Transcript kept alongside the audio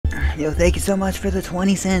Yo, thank you so much for the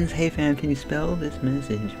 20 cents. Hey fam, can you spell this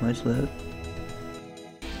message? Much love.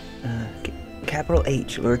 Capital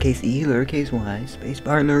H, lowercase e, lowercase y,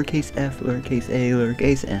 spacebar, lowercase f, lowercase a,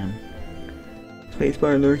 lowercase m,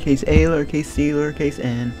 spacebar, lowercase a, lowercase c, lowercase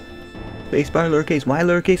n, spacebar, lowercase y,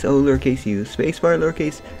 lowercase o, lowercase u, spacebar,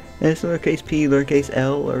 lowercase s, lowercase p, lowercase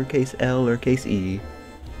l, lowercase e,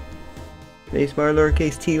 spacebar,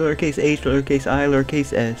 lowercase t, lowercase h, lowercase i,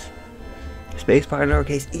 lowercase s, spacebar,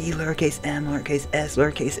 lowercase e, lowercase m, lowercase s,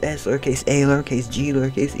 lowercase a, lowercase g,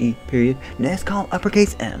 lowercase e, period. Next column,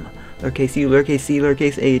 uppercase m, lowercase u, lowercase c,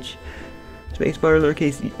 lowercase h, spacebar,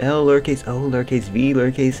 lowercase l, lowercase o, lowercase v,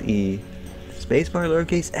 lowercase e, spacebar,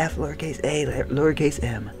 lowercase f, lowercase a, lowercase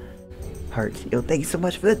m. Hearts. Yo, thank you so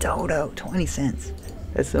much for the dono. 20 cents.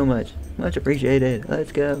 That's so much. Much appreciated.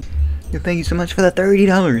 Let's go. Yo, thank you so much for the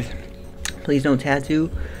 $30. Please don't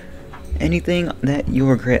tattoo anything that you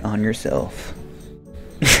regret on yourself.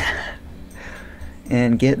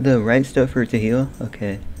 And get the right stuff for it to heal.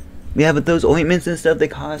 Okay. Yeah, but those ointments and stuff, they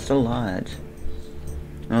cost a lot.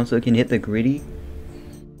 And also, can you hit the gritty?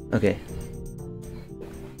 Okay.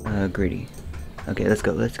 Gritty. Okay, let's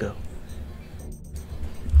go, let's go.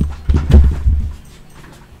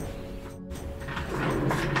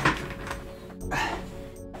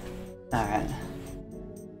 Alright.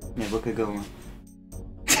 Yeah, look at going.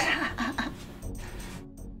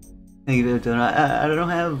 Thank you, donut. I don't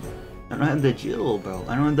have the Jill, bro.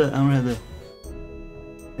 I don't have the.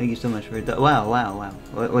 Thank you so much for it. Wow.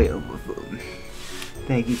 Wait.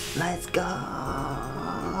 Thank you. Let's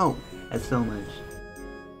go. That's so much.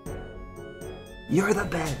 You're the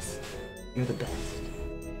best. You're the best.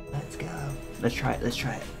 Let's go. Let's try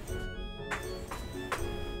it.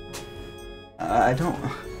 I don't.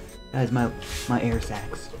 Guys, my air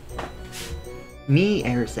sacs. Me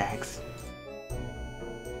air sacs.